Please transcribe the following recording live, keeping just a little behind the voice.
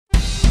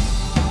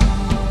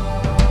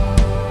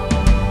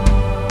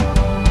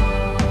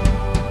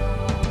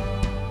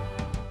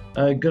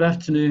Good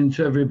afternoon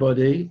to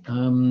everybody.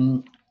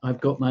 I've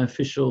got my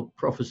official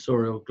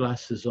professorial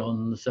glasses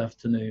on this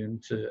afternoon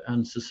to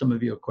answer some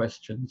of your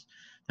questions.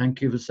 Thank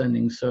you for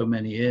sending so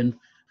many in.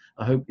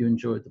 I hope you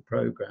enjoyed the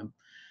program.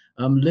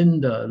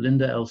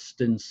 Linda L.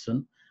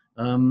 Stinson.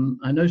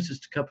 I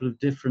noticed a couple of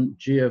different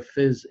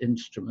geophys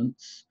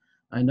instruments.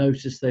 I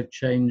noticed they've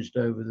changed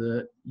over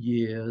the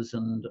years,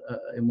 and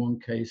in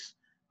one case,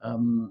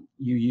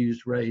 you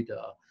used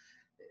radar.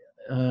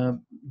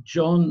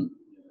 John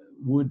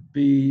would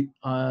be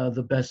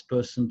the best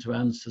person to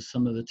answer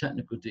some of the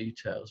technical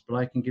details, but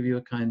I can give you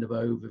a kind of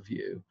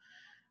overview.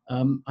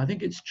 I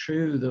think it's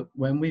true that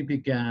when we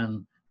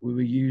began, we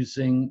were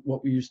using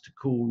what we used to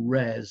call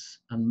res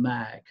and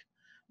mag.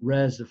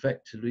 Res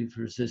effectively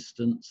for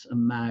resistance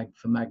and mag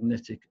for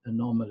magnetic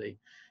anomaly.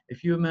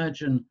 If you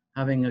imagine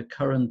having a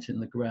current in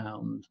the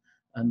ground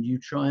and you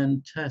try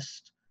and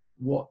test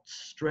what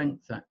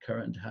strength that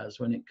current has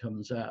when it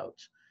comes out,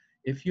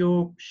 if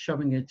you're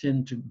shoving it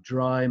into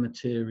dry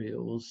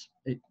materials,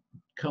 it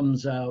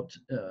comes out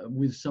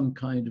with some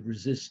kind of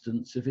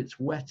resistance. If it's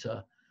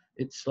wetter,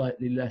 it's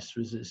slightly less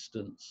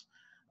resistance.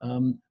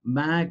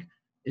 Mag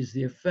is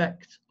the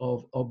effect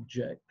of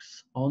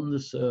objects on the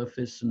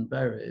surface and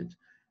buried,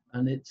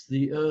 and it's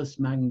the Earth's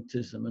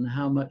magnetism and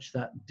how much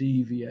that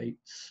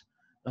deviates.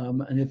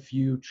 And if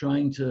you're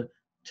trying to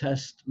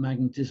test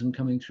magnetism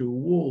coming through a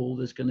wall,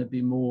 there's going to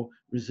be more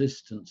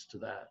resistance to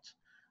that.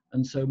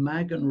 And so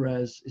mag and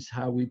res is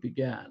how we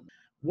began.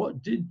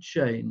 What did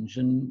change,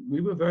 and we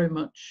were very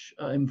much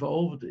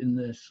involved in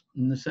this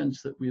in the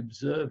sense that we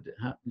observed it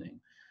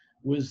happening,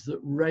 was that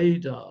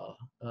radar,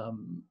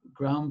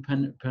 ground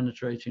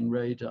penetrating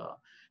radar,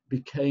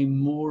 became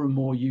more and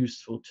more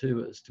useful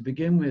to us. To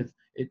begin with,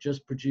 it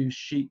just produced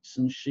sheets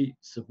and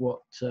sheets of what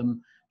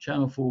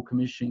Channel 4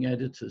 commissioning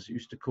editors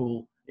used to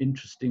call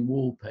interesting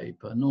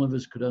wallpaper. None of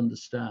us could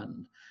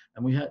understand.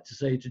 And we had to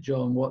say to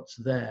John, what's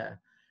there?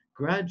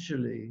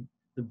 Gradually,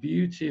 the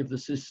beauty of the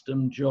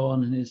system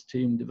John and his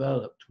team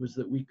developed was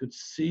that we could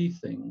see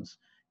things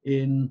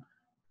in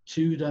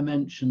 2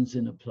 dimensions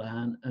in a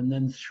plan and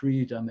then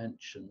 3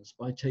 dimensions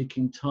by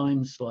taking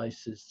time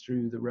slices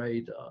through the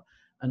radar.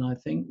 And I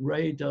think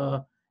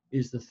radar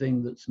is the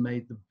thing that's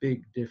made the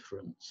big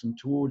difference. And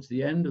towards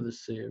the end of the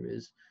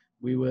series,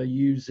 we were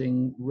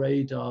using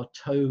radar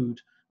towed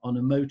on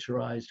a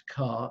motorized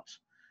cart.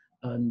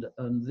 And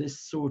this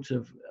sort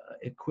of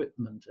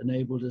equipment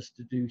enabled us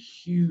to do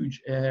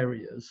huge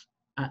areas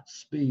at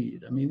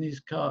speed. I mean, these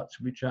carts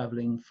would be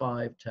traveling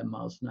 5, 10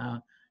 miles an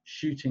hour,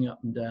 shooting up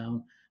and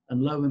down,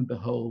 and lo and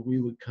behold, we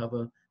would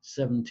cover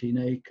 17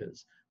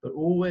 acres. But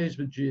always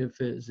with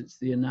geophys, it's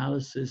the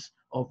analysis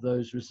of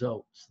those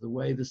results, the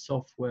way the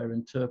software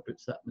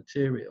interprets that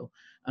material.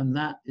 And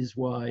that is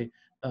why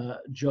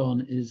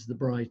John is the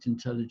bright,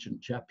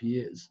 intelligent chap he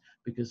is,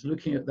 because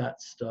looking at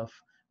that stuff,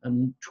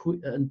 and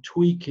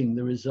tweaking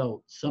the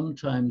results.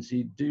 Sometimes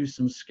he'd do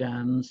some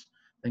scans,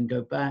 then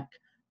go back,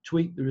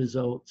 tweak the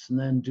results, and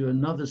then do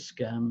another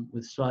scan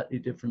with slightly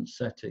different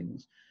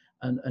settings.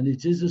 And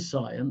it is a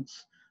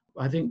science.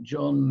 I think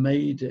John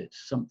made it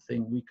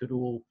something we could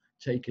all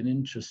take an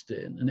interest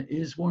in. And it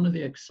is one of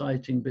the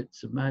exciting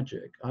bits of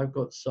magic. I've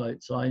got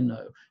sites I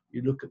know.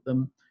 You look at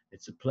them,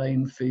 it's a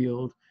plain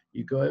field.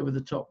 You go over the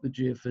top of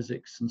the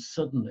geophysics, and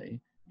suddenly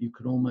you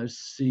can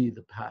almost see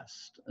the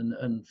past.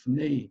 And for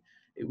me,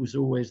 it was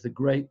always the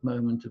great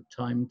moment of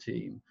Time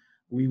Team.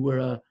 We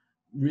were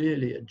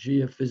really a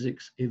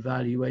geophysics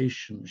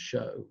evaluation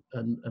show,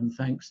 and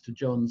thanks to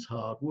John's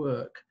hard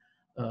work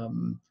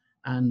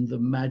and the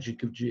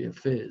magic of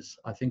geophys,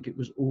 I think it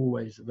was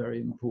always a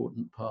very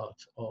important part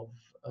of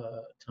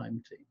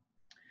Time Team.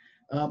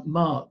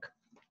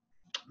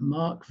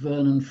 Mark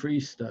Vernon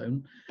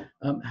Freestone,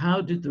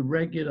 how did the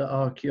regular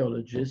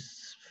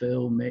archaeologists,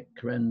 Phil, Mick,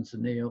 Krenz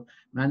and Neil,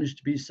 manage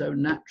to be so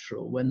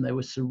natural when they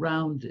were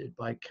surrounded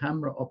by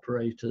camera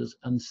operators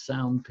and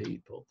sound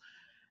people?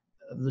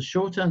 The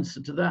short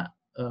answer to that,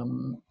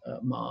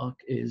 Mark,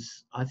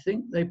 is I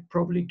think they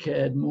probably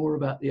cared more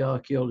about the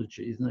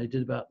archaeology than they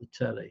did about the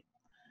telly.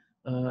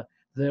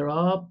 There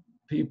are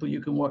people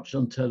you can watch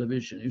on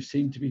television who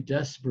seem to be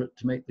desperate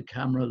to make the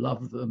camera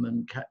love them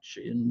and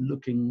catchy and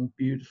looking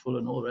beautiful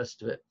and all the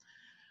rest of it.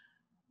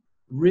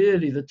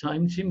 Really, the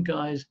Time Team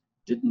guys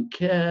didn't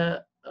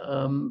care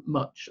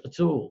much at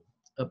all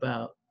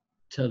about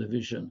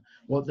television.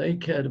 What they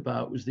cared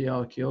about was the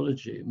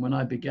archaeology. And when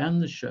I began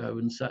the show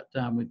and sat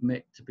down with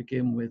Mick to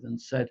begin with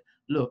and said,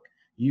 look,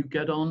 you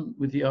get on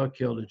with the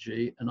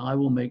archaeology and I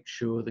will make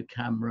sure the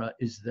camera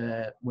is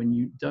there. When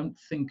you don't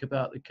think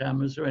about the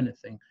cameras or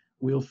anything,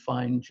 we'll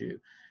find you.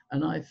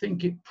 And I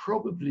think it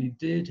probably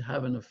did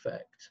have an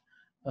effect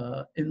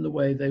in the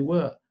way they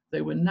were.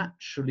 They were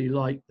naturally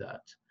like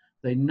that.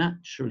 They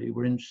naturally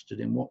were interested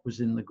in what was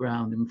in the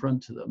ground in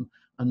front of them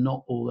and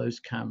not all those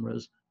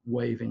cameras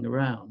waving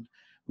around.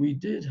 We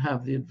did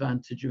have the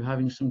advantage of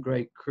having some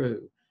great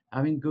crew,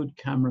 having good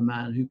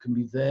cameraman who can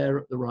be there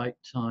at the right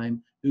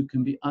time, who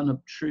can be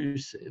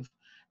unobtrusive,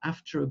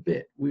 after a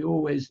bit, we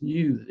always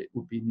knew that it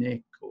would be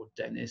Nick or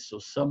Dennis or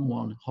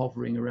someone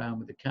hovering around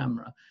with the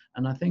camera.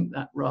 And I think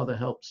that rather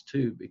helps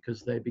too,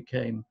 because they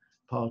became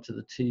part of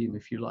the team,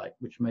 if you like,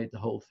 which made the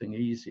whole thing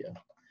easier.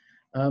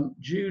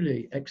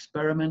 Julie,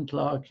 experimental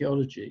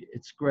archaeology.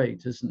 It's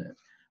great, isn't it?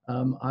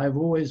 I've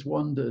always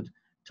wondered,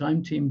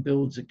 Time Team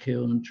builds a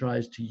kiln and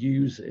tries to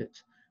use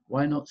it.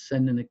 Why not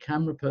send in a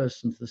camera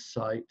person to the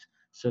site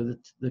so that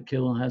the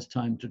kiln has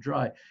time to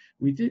dry?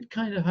 We did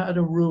kind of had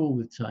a rule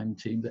with Time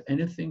Team that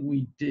anything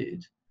we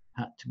did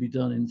had to be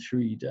done in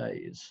 3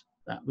 days.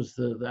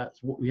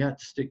 That's what we had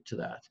to stick to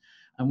that.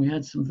 And we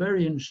had some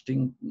very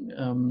interesting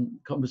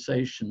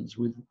conversations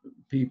with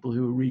people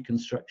who are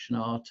reconstruction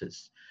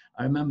artists.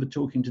 I remember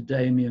talking to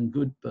Damien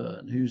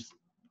Goodburn, who's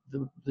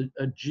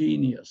a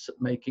genius at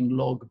making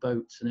log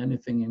boats and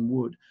anything in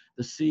wood.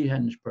 The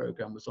Seahenge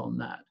program was on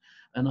that.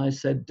 And I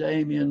said,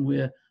 Damien,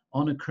 we're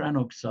on a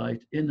Crannog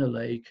site in a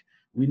lake.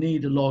 We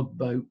need a log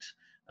boat.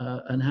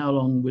 And how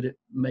long would it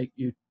make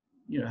you,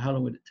 how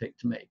long would it take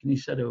to make? And he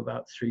said, oh,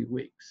 about 3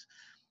 weeks.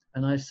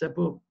 And I said,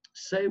 well,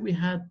 say we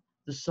had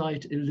the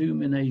site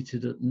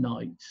illuminated at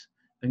night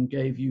and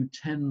gave you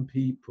 10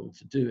 people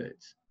to do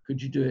it.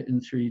 Could you do it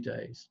in 3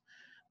 days?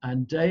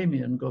 And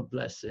Damien, God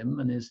bless him,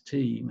 and his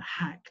team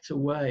hacked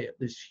away at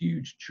this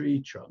huge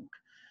tree trunk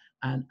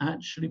and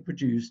actually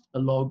produced a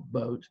log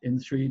boat in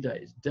 3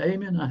 days.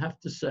 Damien, I have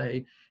to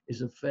say,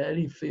 is a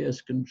fairly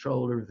fierce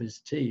controller of his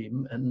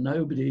team, and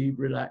nobody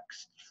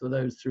relaxed for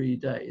those 3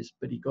 days,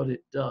 but he got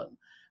it done.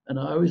 And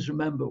I always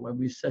remember when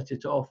we set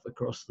it off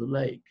across the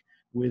lake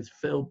with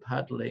Phil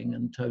paddling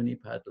and Tony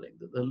paddling,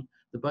 that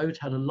the boat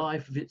had a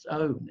life of its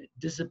own. It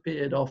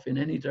disappeared off in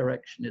any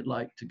direction it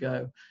liked to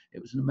go.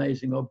 It was an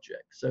amazing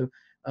object. So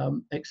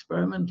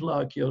experimental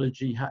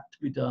archaeology had to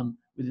be done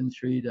within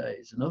 3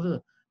 days.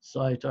 Another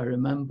site I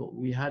remember,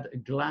 we had a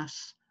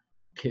glass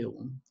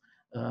kiln,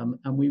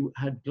 and we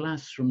had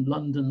glass from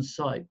London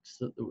sites,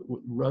 that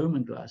the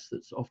Roman glass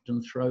that's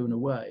often thrown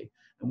away.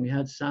 And we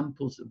had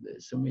samples of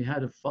this, and we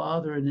had a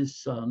father and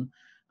his son,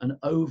 and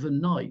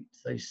overnight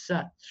they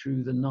sat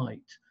through the night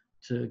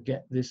to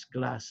get this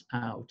glass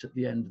out at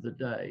the end of the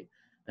day.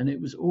 And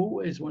it was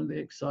always one of the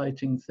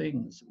exciting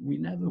things. We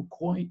never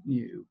quite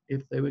knew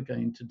if they were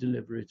going to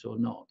deliver it or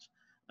not.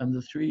 And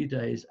the 3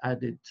 days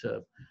added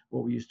to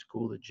what we used to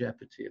call the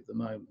jeopardy of the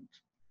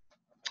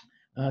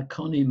moment.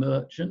 Connie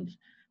Merchant,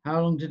 how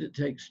long did it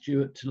take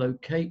Stuart to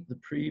locate the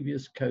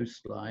previous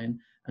coastline,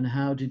 and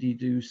how did he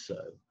do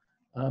so?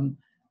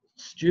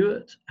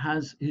 Stuart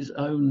has his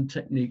own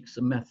techniques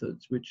and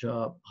methods, which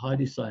are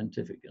highly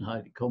scientific and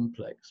highly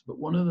complex. But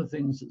one of the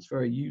things that's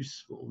very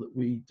useful that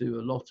we do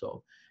a lot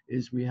of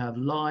is we have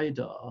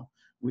LiDAR,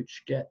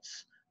 which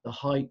gets the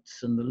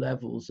heights and the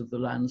levels of the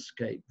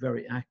landscape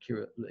very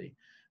accurately.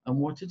 And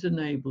what it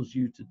enables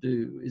you to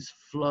do is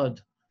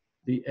flood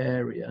the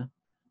area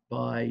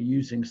by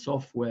using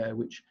software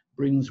which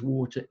brings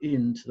water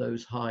into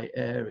those high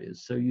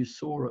areas. So you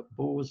saw at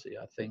Bawsey,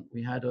 I think,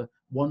 we had a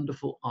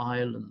wonderful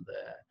island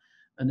there.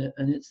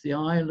 And it's the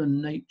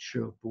island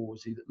nature of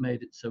Bawsey that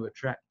made it so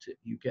attractive.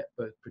 You get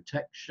both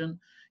protection,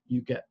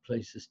 you get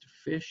places to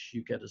fish,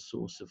 you get a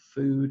source of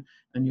food,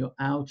 and you're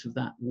out of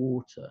that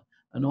water.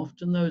 And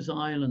often those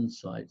island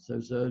sites,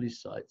 those early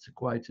sites, are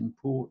quite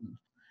important.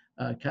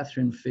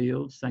 Catherine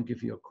Fields, thank you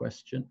for your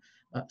question.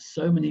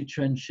 So many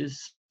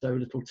trenches, so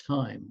little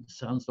time.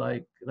 Sounds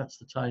like that's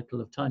the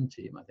title of Time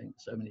Team, I think,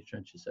 so many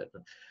trenches.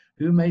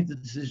 Who made the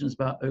decisions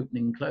about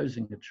opening and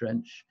closing a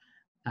trench?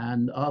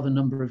 And are the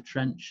number of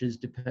trenches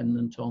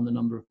dependent on the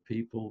number of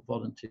people,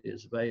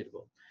 volunteers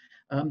available?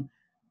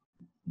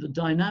 The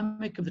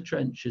dynamic of the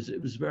trenches,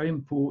 it was very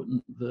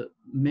important that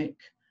Mick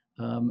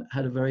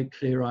had a very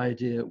clear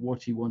idea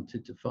what he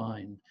wanted to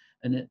find.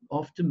 And it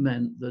often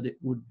meant that it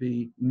would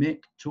be Mick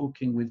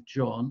talking with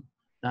John,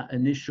 that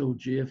initial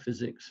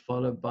geophysics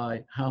followed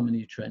by how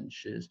many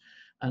trenches.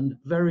 And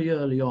very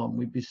early on,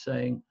 we'd be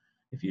saying,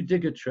 if you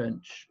dig a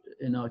trench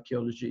in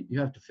archaeology, you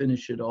have to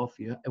finish it off.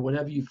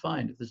 Whatever you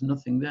find, if there's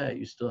nothing there,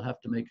 you still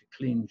have to make a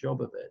clean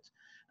job of it.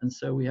 And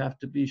so we have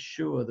to be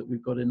sure that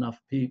we've got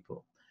enough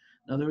people.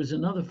 Now, there is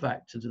another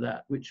factor to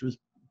that, which was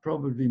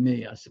probably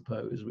me, I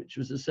suppose, which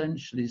was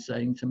essentially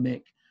saying to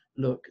Mick,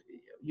 look,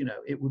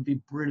 it would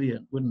be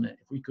brilliant, wouldn't it,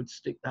 if we could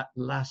stick that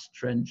last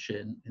trench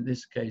in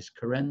this case,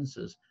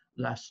 Carenza's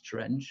last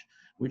trench,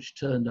 which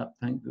turned up,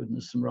 thank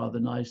goodness, some rather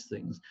nice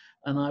things.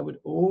 And I would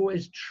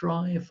always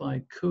try, if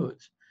I could,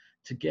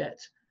 to get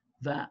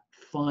that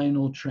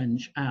final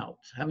trench out.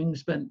 Having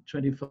spent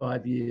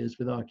 25 years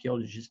with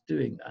archaeologists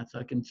doing that,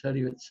 I can tell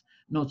you it's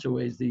not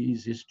always the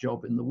easiest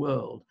job in the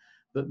world.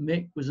 But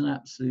Mick was an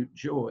absolute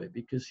joy,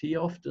 because he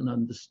often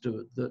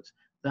understood that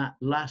that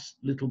last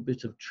little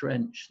bit of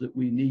trench that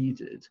we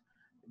needed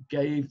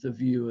gave the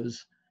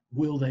viewers,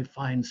 will they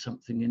find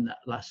something in that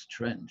last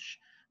trench?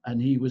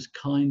 And he was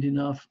kind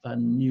enough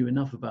and knew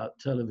enough about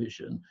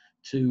television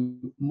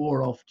to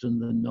more often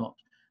than not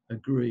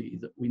agree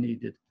that we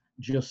needed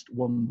just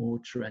one more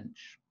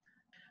trench.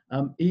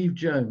 Eve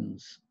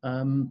Jones,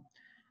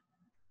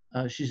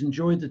 She's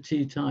enjoyed the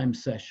tea time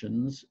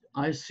sessions.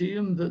 I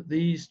assume that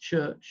these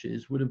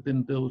churches would have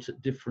been built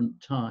at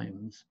different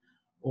times,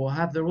 or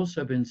have there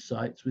also been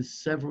sites with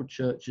several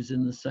churches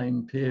in the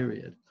same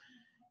period?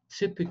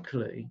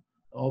 Typically,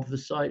 of the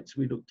sites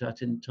we looked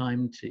at in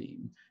Time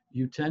Team,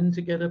 you tend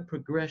to get a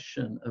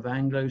progression of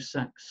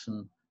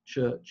Anglo-Saxon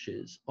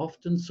churches,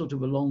 often sort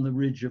of along the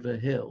ridge of a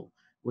hill,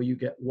 where you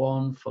get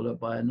one followed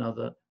by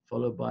another,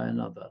 followed by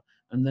another,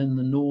 and then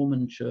the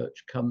Norman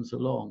church comes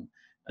along.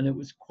 And it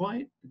was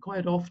quite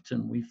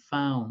often we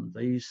found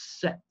these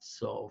sets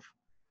of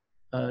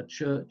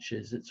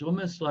churches. It's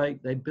almost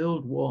like they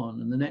build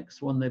one and the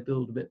next one they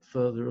build a bit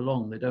further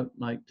along. They don't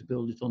like to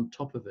build it on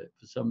top of it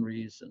for some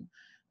reason.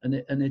 And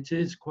it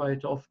is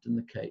quite often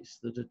the case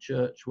that a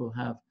church will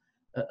have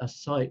a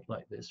site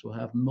like this, will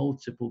have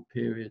multiple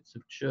periods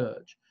of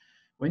church.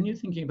 When you're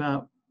thinking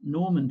about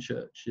Norman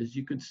churches,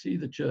 you could see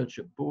the church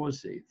at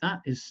Bawsey.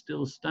 That is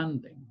still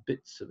standing,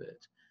 bits of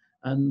it.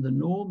 And the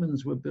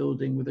Normans were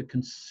building with a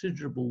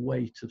considerable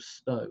weight of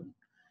stone.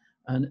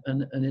 And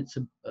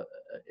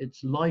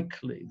it's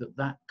likely that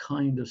that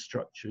kind of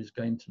structure is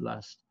going to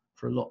last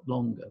for a lot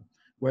longer.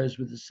 Whereas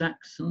with the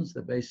Saxons,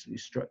 they're basically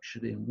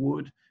structured in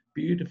wood,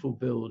 beautiful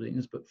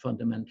buildings, but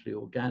fundamentally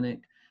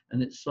organic.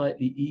 And it's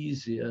slightly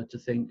easier to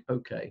think,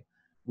 okay,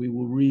 we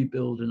will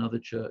rebuild another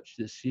church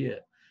this year.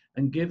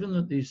 And given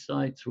that these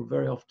sites were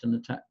very often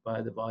attacked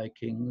by the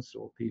Vikings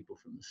or people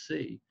from the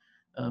sea,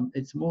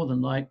 it's more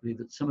than likely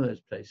that some of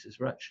those places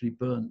were actually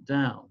burnt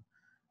down.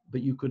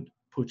 But you could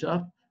put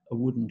up a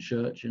wooden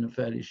church in a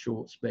fairly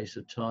short space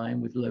of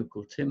time with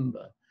local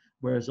timber,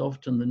 whereas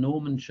often the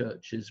Norman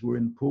churches were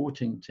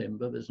importing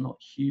timber. There's not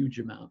huge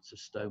amounts of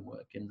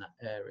stonework in that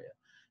area.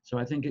 So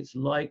I think it's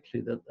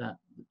likely that the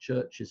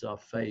churches are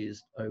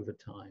phased over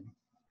time.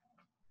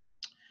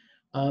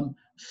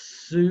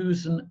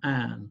 Susan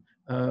Ann,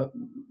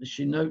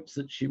 she notes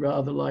that she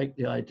rather liked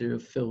the idea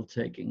of Phil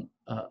taking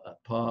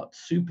part,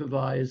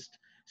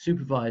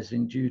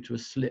 supervising due to a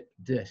slip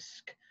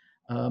disc.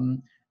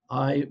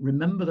 I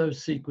remember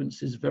those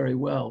sequences very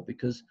well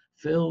because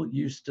Phil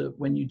used to,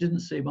 when you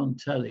didn't see him on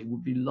telly,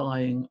 would be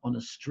lying on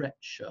a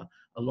stretcher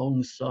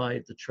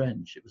alongside the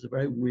trench. It was a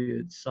very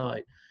weird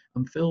sight.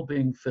 And Phil,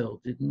 being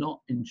Phil, did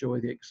not enjoy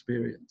the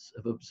experience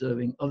of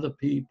observing other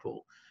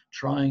people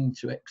trying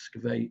to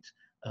excavate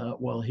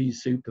while he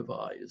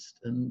supervised.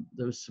 And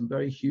there was some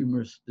very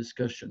humorous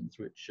discussions,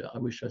 which I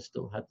wish I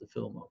still had the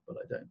film of, but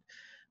I don't.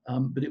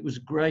 But it was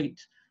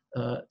great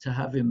to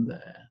have him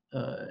there.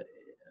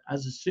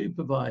 As a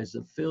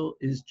supervisor, Phil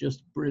is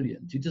just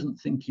brilliant. He doesn't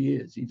think he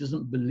is. He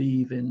doesn't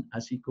believe in,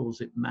 as he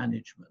calls it,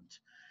 management.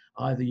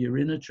 Either you're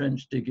in a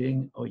trench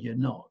digging or you're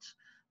not.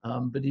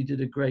 But he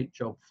did a great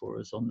job for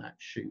us on that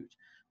shoot.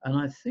 And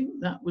I think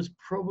that was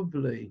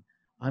probably,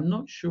 I'm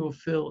not sure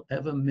Phil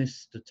ever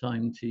missed a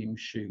Time Team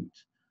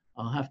shoot.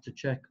 I'll have to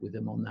check with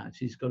him on that.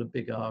 He's got a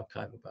big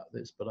archive about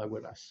this, but I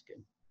will ask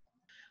him.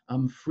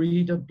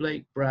 Frida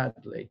Blake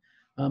Bradley.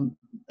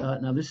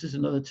 Now, this is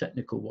another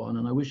technical one,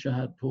 and I wish I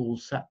had Paul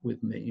sat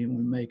with me, and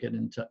we may get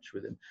in touch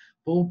with him.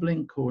 Paul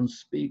Blinkhorn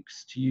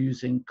speaks to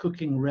using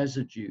cooking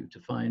residue to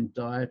find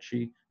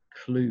dietary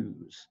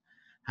clues.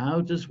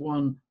 How does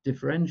one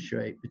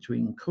differentiate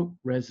between cooked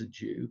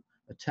residue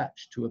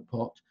attached to a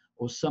pot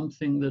or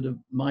something that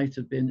might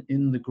have been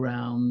in the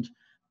ground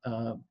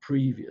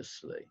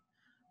previously,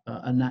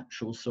 a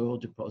natural soil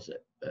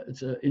deposit?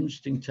 It's an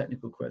interesting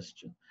technical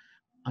question.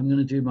 I'm going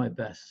to do my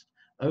best.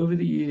 Over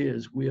the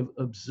years, we have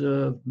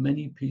observed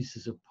many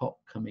pieces of pot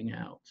coming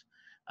out,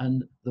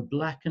 and the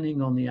blackening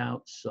on the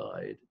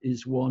outside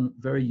is one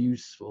very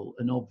useful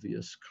and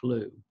obvious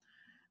clue.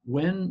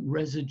 When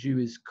residue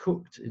is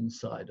cooked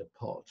inside a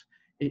pot,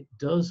 it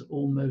does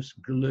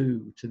almost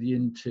glue to the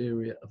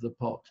interior of the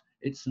pot.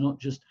 It's not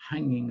just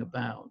hanging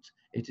about,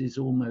 it is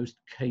almost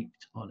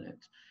caked on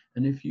it.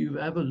 And if you've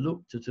ever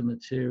looked at a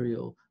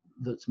material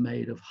that's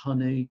made of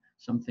honey,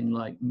 something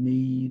like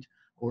mead,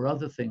 or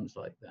other things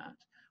like that,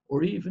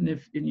 or even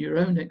if in your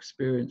own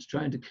experience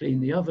trying to clean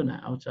the oven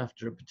out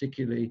after a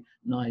particularly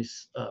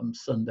nice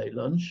Sunday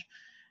lunch,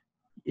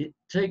 it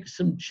takes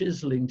some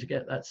chiseling to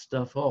get that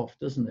stuff off,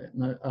 doesn't it?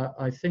 And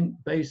I think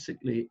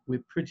basically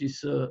we're pretty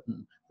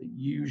certain that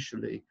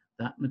usually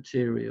that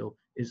material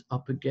is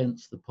up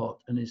against the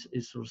pot and is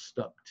sort of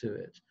stuck to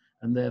it,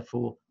 and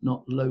therefore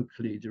not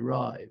locally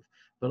derived.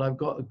 But I've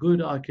got a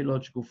good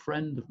archaeological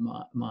friend of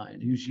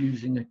mine who's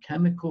using a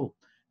chemical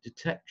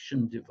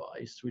detection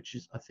device, which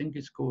is, I think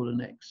it's called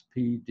an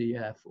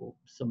XPDF or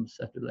some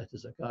set of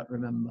letters, I can't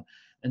remember.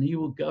 And he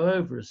will go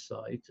over a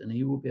site and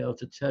he will be able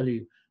to tell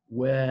you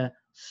where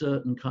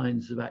certain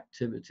kinds of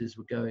activities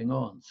were going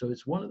on. So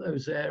it's one of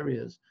those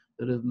areas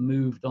that have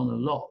moved on a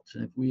lot.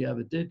 And if we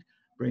ever did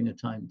bring a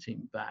Time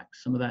Team back,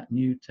 some of that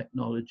new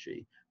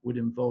technology would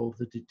involve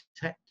the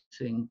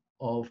detecting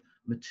of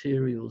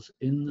materials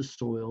in the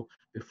soil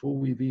before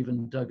we've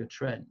even dug a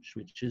trench,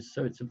 which is,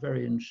 so it's a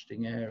very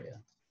interesting area.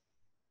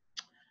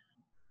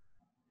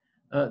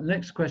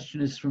 Next question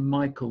is from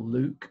Michael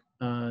Luke.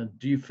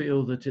 Do you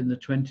feel that in the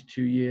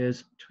 22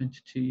 years,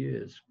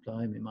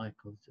 blimey,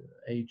 Michael's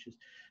ages,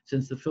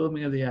 since the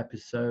filming of the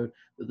episode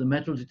that the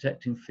metal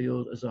detecting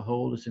field as a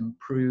whole has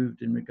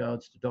improved in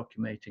regards to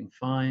documenting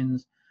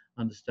finds,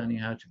 understanding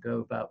how to go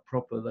about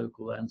proper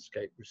local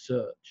landscape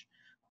research,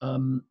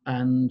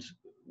 and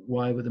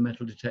why were the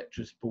metal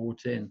detectors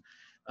brought in.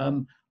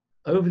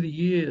 Over the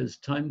years,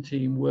 Time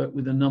Team worked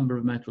with a number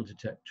of metal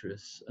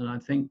detectorists,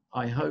 and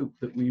I hope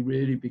that we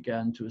really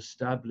began to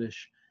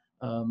establish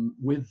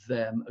with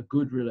them a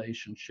good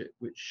relationship,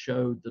 which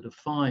showed that a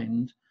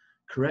find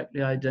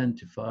correctly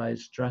identified,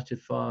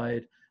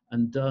 stratified,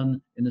 and done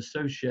in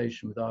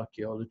association with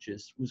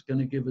archaeologists was going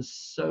to give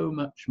us so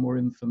much more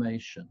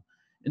information.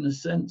 In a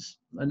sense,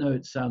 I know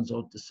it sounds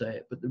odd to say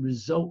it, but the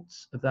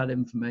results of that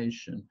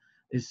information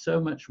is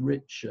so much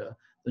richer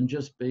than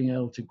just being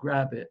able to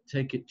grab it,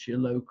 take it to your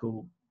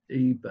local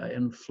eBay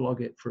and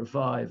flog it for a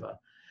fiver.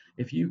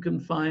 If you can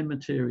find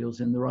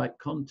materials in the right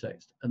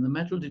context, and the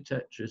metal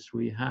detectorists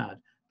we had,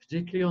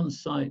 particularly on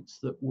sites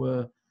that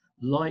were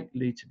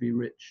likely to be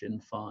rich in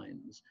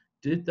finds,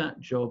 did that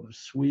job of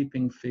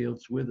sweeping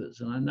fields with us.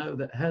 And I know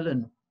that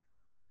Helen,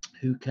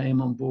 who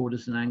came on board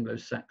as an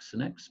Anglo-Saxon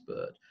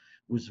expert,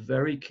 was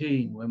very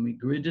keen when we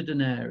gridded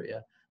an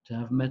area to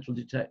have metal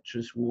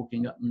detectorists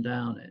walking up and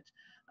down it.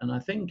 And I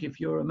think if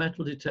you're a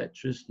metal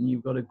detectorist and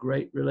you've got a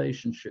great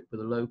relationship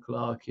with a local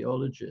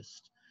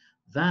archaeologist,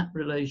 that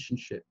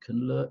relationship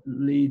can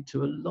lead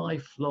to a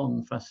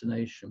lifelong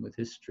fascination with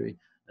history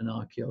and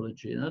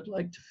archaeology. And I'd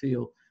like to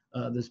feel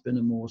there's been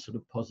a more sort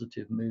of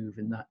positive move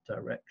in that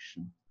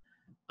direction.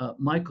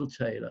 Michael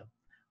Taylor.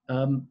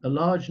 A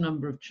large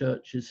number of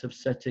churches have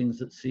settings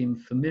that seem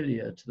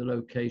familiar to the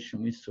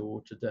location we saw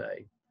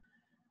today.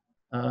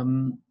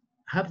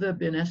 Have there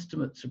been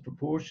estimates of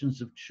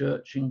proportions of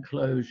church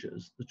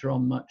enclosures that are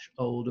on much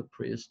older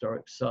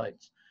prehistoric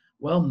sites?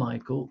 Well,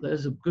 Michael,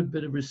 there's a good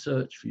bit of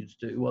research for you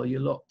to do while you're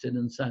locked in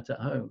and sat at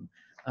home.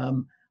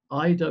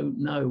 I don't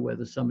know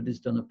whether somebody's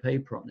done a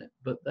paper on it,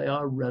 but they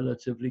are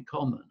relatively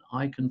common.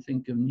 I can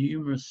think of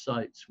numerous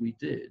sites we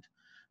did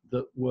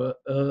that were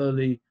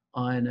early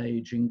Iron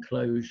Age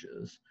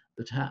enclosures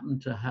that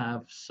happened to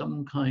have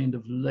some kind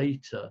of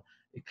later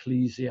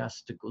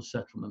ecclesiastical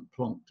settlement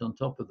plonked on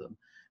top of them.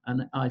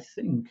 And I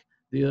think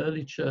the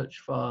early church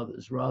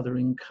fathers rather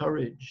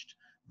encouraged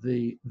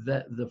the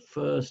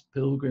first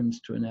pilgrims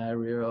to an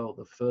area, or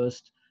the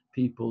first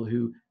people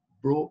who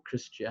brought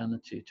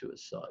Christianity to a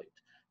site,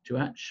 to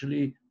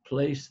actually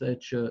place their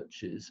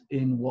churches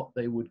in what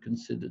they would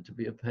consider to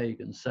be a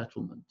pagan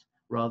settlement,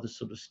 rather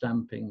sort of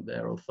stamping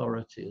their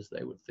authority as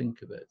they would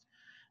think of it.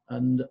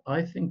 And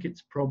I think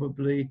it's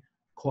probably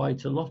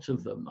quite a lot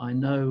of them. I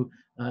know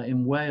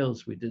in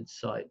Wales we did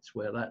sites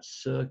where that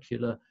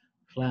circular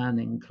clan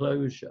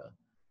enclosure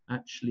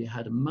actually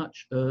had a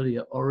much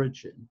earlier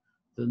origin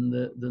than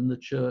the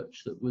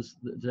church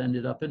that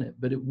ended up in it.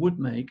 But it would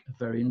make a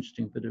very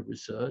interesting bit of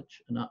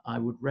research, and I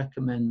would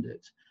recommend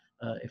it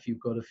if you've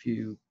got a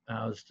few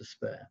hours to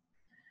spare.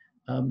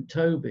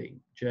 Toby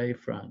J.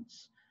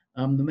 France.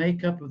 The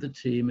makeup of the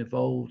team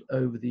evolved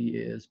over the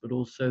years, but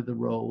also the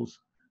roles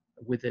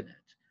within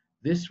it.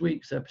 This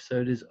week's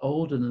episode is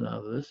older than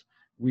others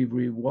we've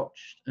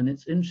rewatched, and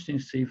it's interesting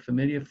to see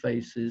familiar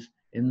faces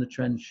in the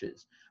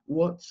trenches.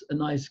 What's a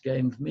nice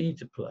game for me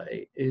to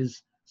play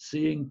is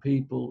seeing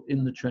people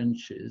in the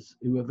trenches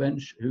who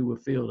were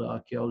field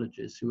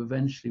archaeologists, who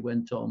eventually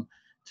went on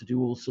to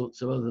do all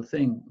sorts of other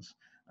things,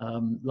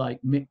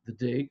 like Mick the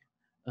Dig,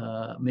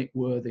 Mick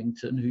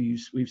Worthington, who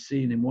we've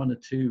seen in one or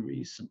two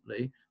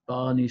recently,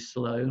 Barney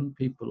Sloan,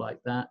 people like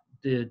that,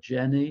 Dear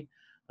Jenny.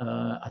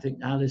 I think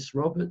Alice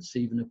Roberts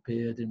even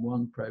appeared in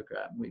one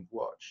program we've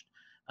watched.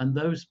 And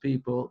those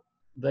people,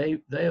 they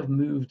have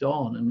moved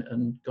on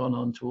and gone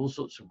on to all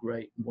sorts of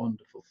great and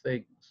wonderful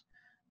things.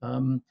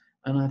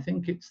 And I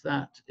think it's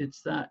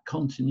that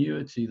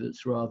continuity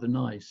that's rather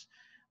nice.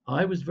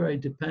 I was very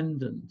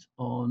dependent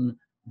on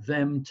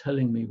them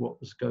telling me what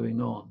was going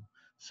on.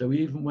 So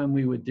even when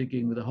we were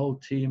digging with a whole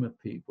team of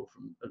people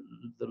from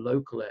the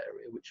local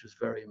area, which was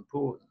very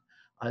important,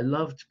 I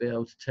love to be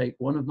able to take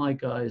one of my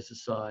guys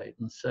aside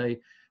and say,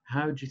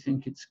 how do you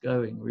think it's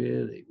going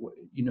really?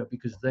 You know,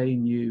 because they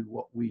knew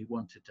what we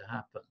wanted to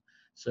happen.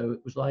 So it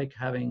was like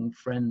having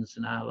friends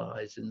and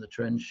allies in the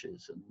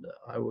trenches, and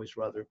I always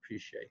rather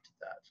appreciated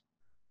that.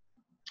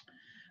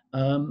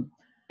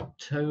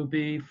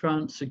 Toby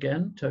France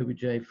again, Toby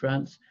J.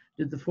 France.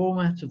 Did the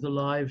format of the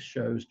live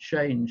shows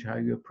change how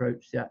you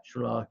approach the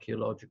actual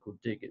archaeological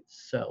dig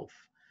itself?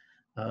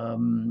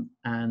 And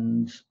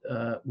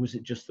was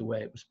it just the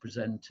way it was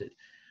presented?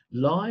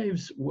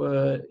 Lives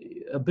were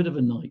a bit of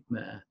a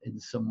nightmare in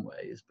some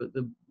ways, but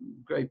the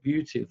great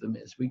beauty of them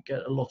is we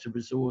get a lot of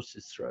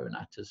resources thrown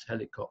at us,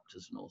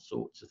 helicopters and all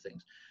sorts of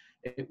things.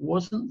 It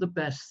wasn't the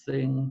best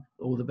thing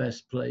or the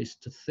best place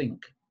to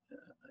think.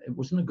 It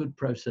wasn't a good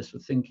process for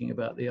thinking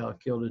about the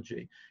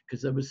archaeology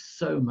because there was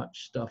so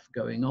much stuff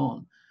going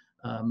on.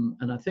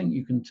 And I think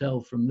you can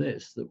tell from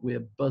this that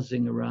we're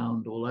buzzing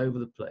around all over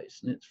the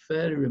place, and it's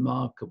fairly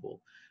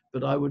remarkable.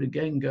 But I would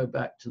again go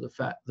back to the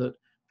fact that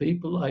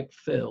people like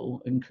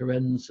Phil and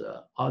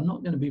Carenza are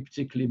not going to be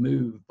particularly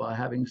moved by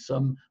having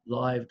some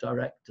live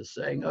director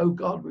saying, oh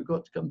God, we've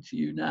got to come to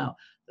you now.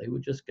 They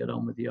would just get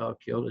on with the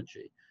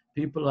archaeology.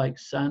 People like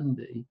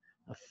Sandy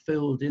have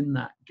filled in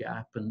that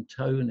gap, and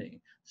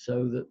Tony,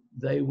 so that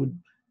they would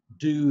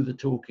do the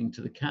talking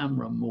to the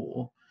camera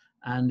more,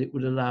 and it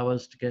would allow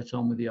us to get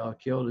on with the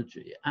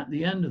archaeology. At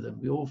the end of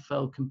them, we all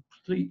felt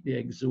completely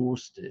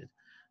exhausted,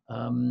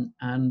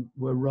 and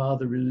were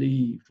rather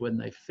relieved when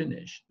they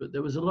finished. But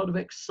there was a lot of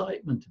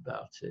excitement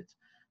about it.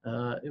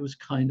 It was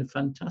kind of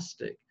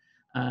fantastic.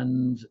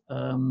 And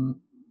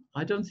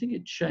I don't think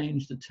it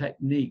changed the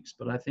techniques,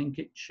 but I think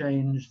it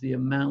changed the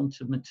amount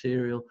of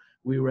material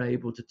we were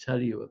able to tell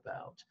you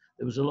about.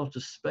 There was a lot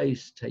of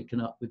space taken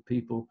up with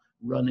people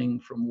running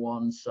from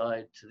one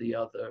side to the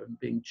other and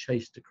being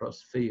chased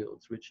across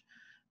fields, which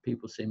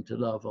people seem to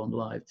love on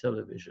live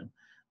television.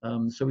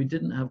 So we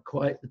didn't have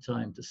quite the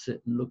time to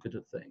sit and look at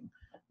a thing.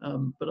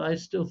 But I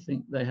still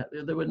think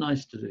they were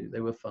nice to do.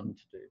 They were fun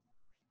to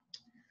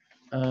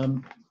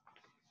do.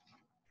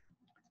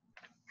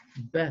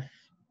 Beth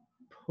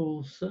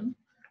Paulson.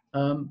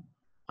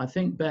 I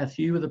think, Beth,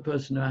 you were the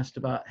person who asked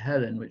about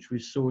Helen, which we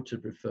sort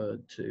of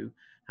referred to.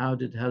 How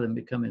did Helen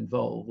become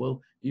involved?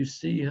 Well, you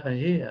see her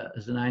here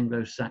as an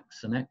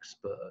Anglo-Saxon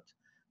expert,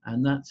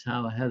 and that's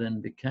how Helen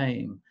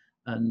became.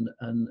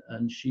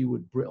 And she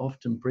would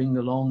often bring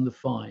along the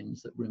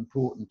finds that were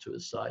important to a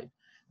site,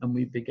 and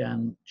we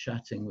began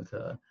chatting with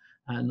her.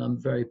 And I'm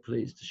very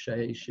pleased to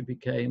say she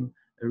became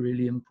a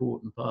really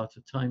important part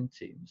of Time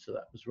Team, so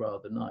that was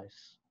rather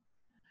nice.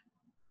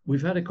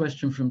 We've had a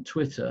question from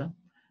Twitter,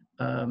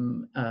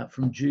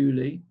 from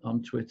Julie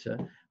on Twitter.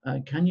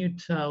 Can you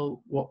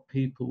tell what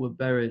people were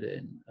buried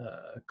in,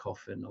 a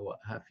coffin or what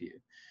have you?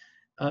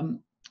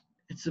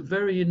 It's a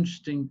very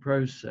interesting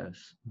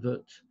process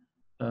that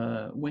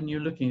when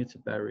you're looking at a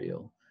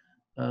burial,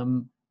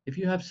 if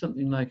you have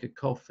something like a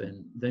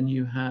coffin, then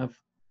you have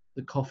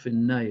the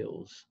coffin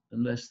nails,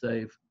 unless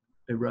they've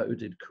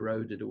eroded,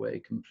 corroded away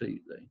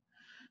completely.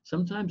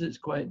 Sometimes it's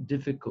quite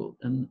difficult,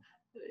 and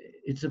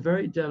it's a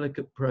very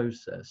delicate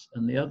process.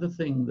 And the other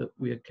thing that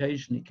we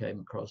occasionally came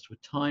across were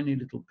tiny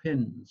little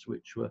pins,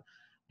 which were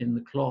in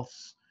the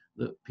cloths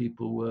that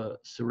people were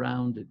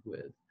surrounded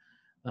with.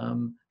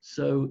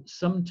 So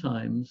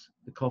sometimes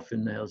the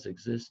coffin nails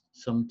exist,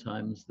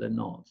 sometimes they're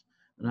not.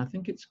 And I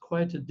think it's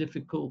quite a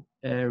difficult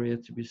area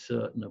to be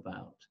certain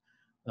about.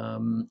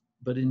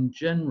 But in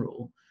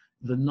general,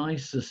 the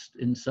nicest,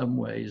 in some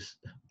ways,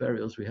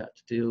 burials we had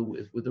to deal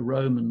with were the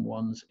Roman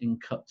ones in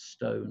cut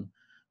stone,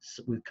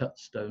 with cut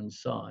stone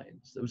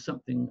sides. There was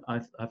something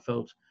I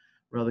felt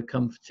rather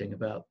comforting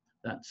about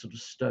that sort of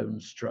stone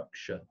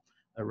structure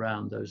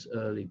around those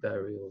early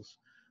burials.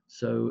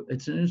 So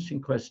it's an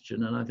interesting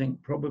question, and I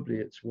think probably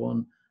it's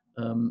one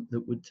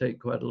that would take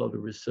quite a lot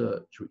of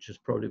research, which has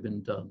probably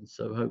been done.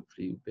 So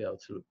hopefully you'll be able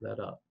to look that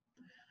up.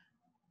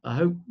 I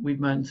hope we've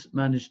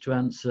managed to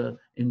answer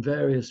in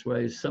various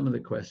ways some of the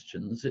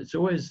questions. It's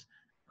always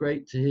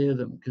great to hear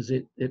them because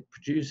it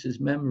produces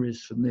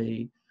memories for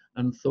me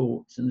and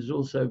thoughts, and it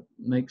also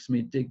makes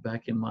me dig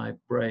back in my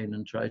brain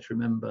and try to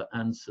remember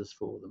answers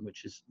for them,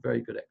 which is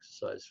very good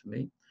exercise for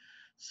me.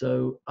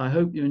 So I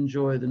hope you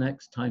enjoy the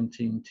next Time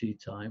Team Tea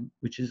Time,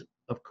 which is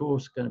of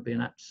course going to be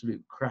an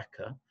absolute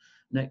cracker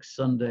next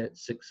Sunday at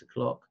 6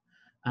 o'clock.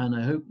 And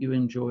I hope you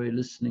enjoy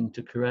listening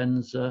to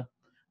Carenza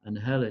and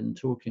Helen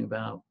talking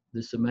about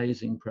this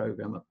amazing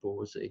program at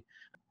Bawsey.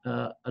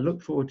 I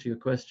look forward to your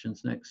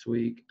questions next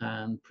week,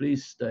 and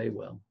please stay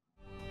well.